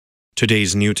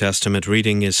Today's New Testament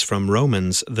reading is from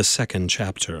Romans, the 2nd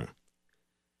chapter.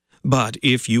 But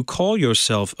if you call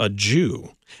yourself a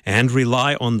Jew, and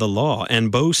rely on the law,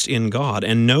 and boast in God,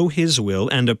 and know His will,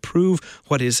 and approve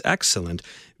what is excellent,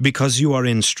 because you are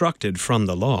instructed from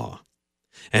the law,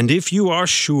 and if you are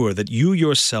sure that you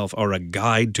yourself are a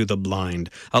guide to the blind,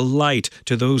 a light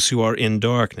to those who are in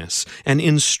darkness, an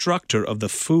instructor of the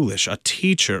foolish, a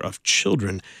teacher of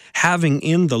children, having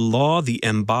in the law the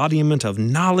embodiment of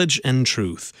knowledge and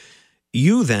truth,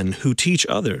 you then who teach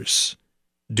others,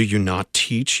 do you not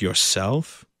teach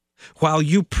yourself? While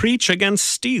you preach against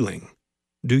stealing,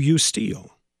 do you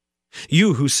steal?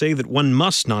 You who say that one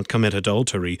must not commit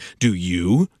adultery, do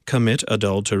you commit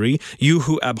adultery? You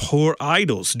who abhor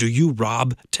idols, do you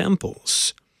rob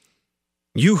temples?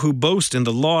 You who boast in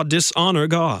the law dishonor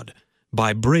God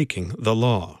by breaking the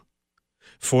law.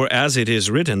 For as it is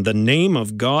written, the name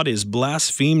of God is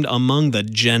blasphemed among the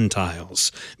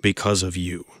Gentiles because of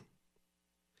you.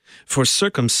 For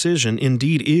circumcision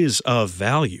indeed is of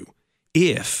value,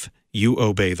 if you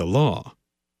obey the law.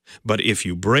 But if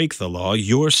you break the law,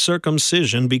 your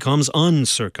circumcision becomes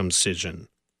uncircumcision.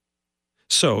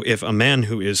 So if a man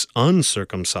who is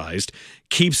uncircumcised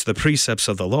keeps the precepts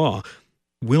of the law,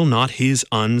 will not his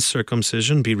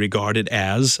uncircumcision be regarded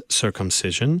as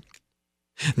circumcision?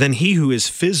 Then he who is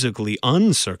physically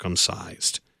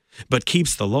uncircumcised, but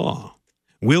keeps the law,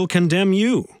 will condemn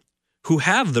you, who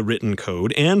have the written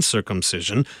code and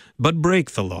circumcision, but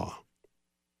break the law.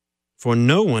 For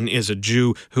no one is a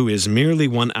Jew who is merely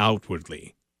one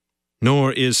outwardly,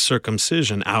 nor is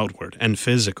circumcision outward and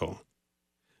physical.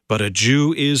 But a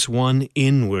Jew is one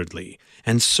inwardly,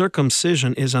 and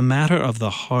circumcision is a matter of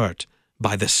the heart,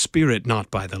 by the Spirit,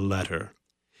 not by the letter.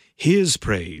 His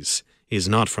praise is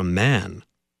not from man,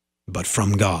 but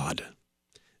from God.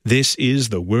 This is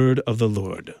the word of the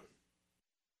Lord.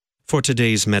 For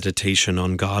today's meditation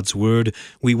on God's Word,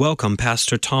 we welcome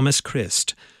Pastor Thomas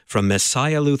Christ from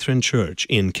Messiah Lutheran Church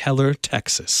in Keller,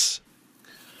 Texas.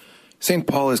 St.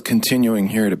 Paul is continuing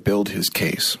here to build his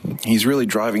case. He's really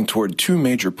driving toward two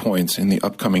major points in the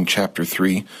upcoming chapter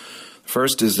 3.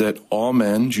 First is that all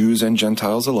men, Jews and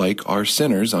Gentiles alike, are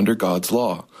sinners under God's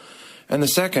law. And the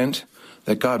second,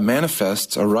 that God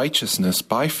manifests a righteousness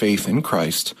by faith in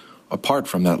Christ apart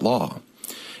from that law.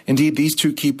 Indeed, these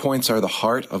two key points are the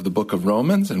heart of the book of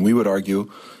Romans, and we would argue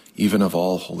even of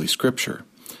all Holy Scripture.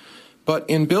 But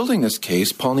in building this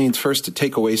case, Paul needs first to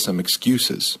take away some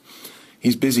excuses.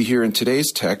 He's busy here in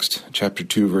today's text, chapter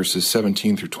 2, verses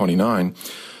 17 through 29,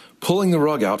 pulling the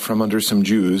rug out from under some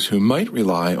Jews who might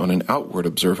rely on an outward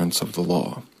observance of the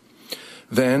law.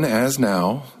 Then, as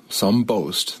now, some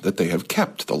boast that they have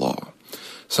kept the law.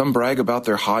 Some brag about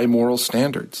their high moral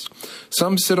standards.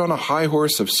 Some sit on a high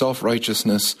horse of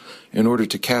self-righteousness in order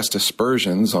to cast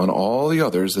aspersions on all the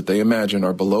others that they imagine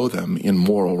are below them in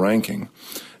moral ranking.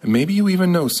 And maybe you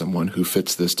even know someone who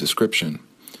fits this description.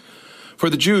 For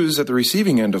the Jews at the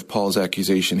receiving end of Paul's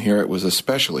accusation here, it was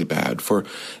especially bad, for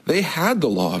they had the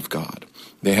law of God.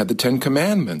 They had the 10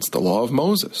 Commandments, the law of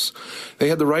Moses. They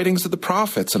had the writings of the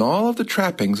prophets and all of the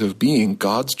trappings of being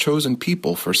God's chosen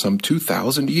people for some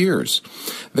 2,000 years.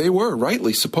 They were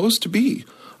rightly supposed to be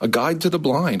a guide to the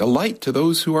blind, a light to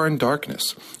those who are in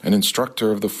darkness, an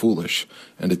instructor of the foolish,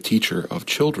 and a teacher of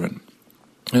children.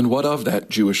 And what of that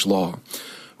Jewish law?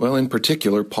 Well, in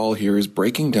particular, Paul here is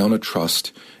breaking down a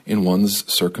trust in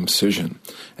one's circumcision.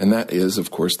 And that is, of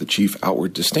course, the chief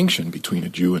outward distinction between a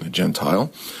Jew and a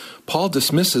Gentile. Paul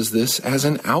dismisses this as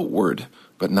an outward,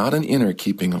 but not an inner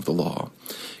keeping of the law.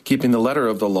 Keeping the letter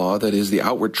of the law, that is, the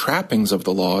outward trappings of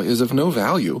the law, is of no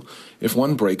value if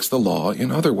one breaks the law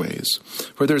in other ways.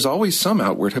 For there's always some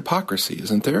outward hypocrisy,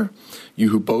 isn't there? You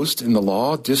who boast in the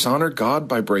law dishonor God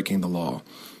by breaking the law.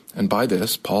 And by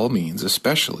this, Paul means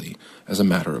especially as a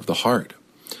matter of the heart.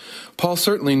 Paul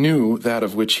certainly knew that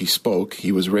of which he spoke.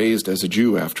 He was raised as a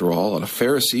Jew, after all, and a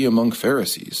Pharisee among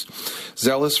Pharisees.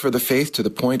 Zealous for the faith to the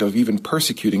point of even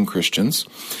persecuting Christians,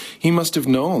 he must have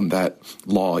known that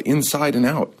law inside and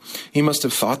out. He must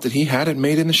have thought that he had it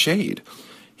made in the shade.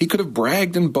 He could have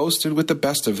bragged and boasted with the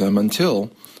best of them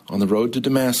until, on the road to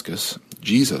Damascus,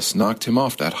 Jesus knocked him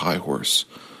off that high horse.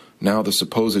 Now the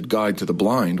supposed guide to the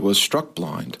blind was struck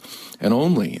blind, and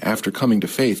only after coming to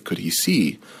faith could he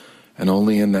see, and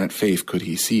only in that faith could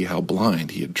he see how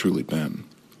blind he had truly been.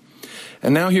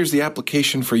 And now here's the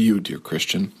application for you, dear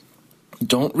Christian.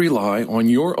 Don't rely on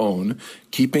your own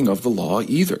keeping of the law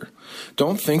either.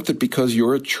 Don't think that because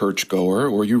you're a churchgoer,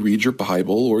 or you read your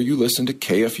Bible, or you listen to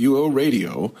KFUO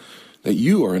radio, that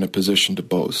you are in a position to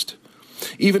boast.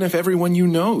 Even if everyone you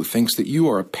know thinks that you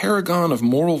are a paragon of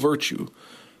moral virtue,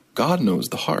 God knows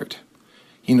the heart.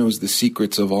 He knows the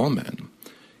secrets of all men.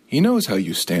 He knows how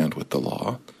you stand with the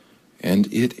law,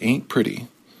 and it ain't pretty.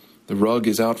 The rug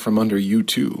is out from under you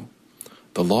too.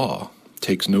 The law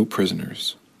takes no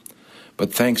prisoners.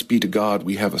 But thanks be to God,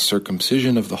 we have a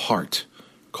circumcision of the heart,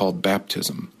 called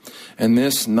baptism, and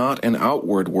this not an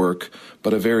outward work,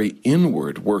 but a very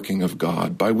inward working of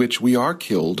God, by which we are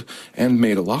killed and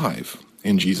made alive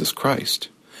in Jesus Christ,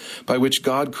 by which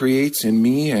God creates in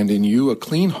me and in you a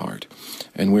clean heart,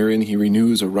 and wherein he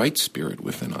renews a right spirit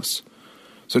within us.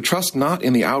 So trust not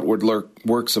in the outward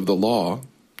works of the law,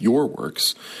 your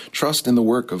works. Trust in the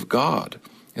work of God,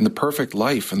 in the perfect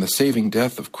life and the saving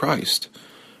death of Christ,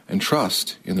 and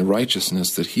trust in the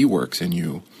righteousness that he works in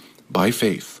you by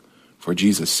faith, for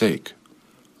Jesus' sake.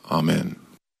 Amen.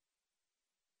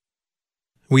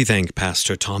 We thank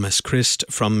Pastor Thomas Christ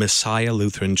from Messiah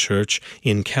Lutheran Church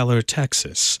in Keller,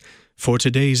 Texas, for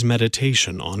today's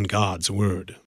meditation on God's Word.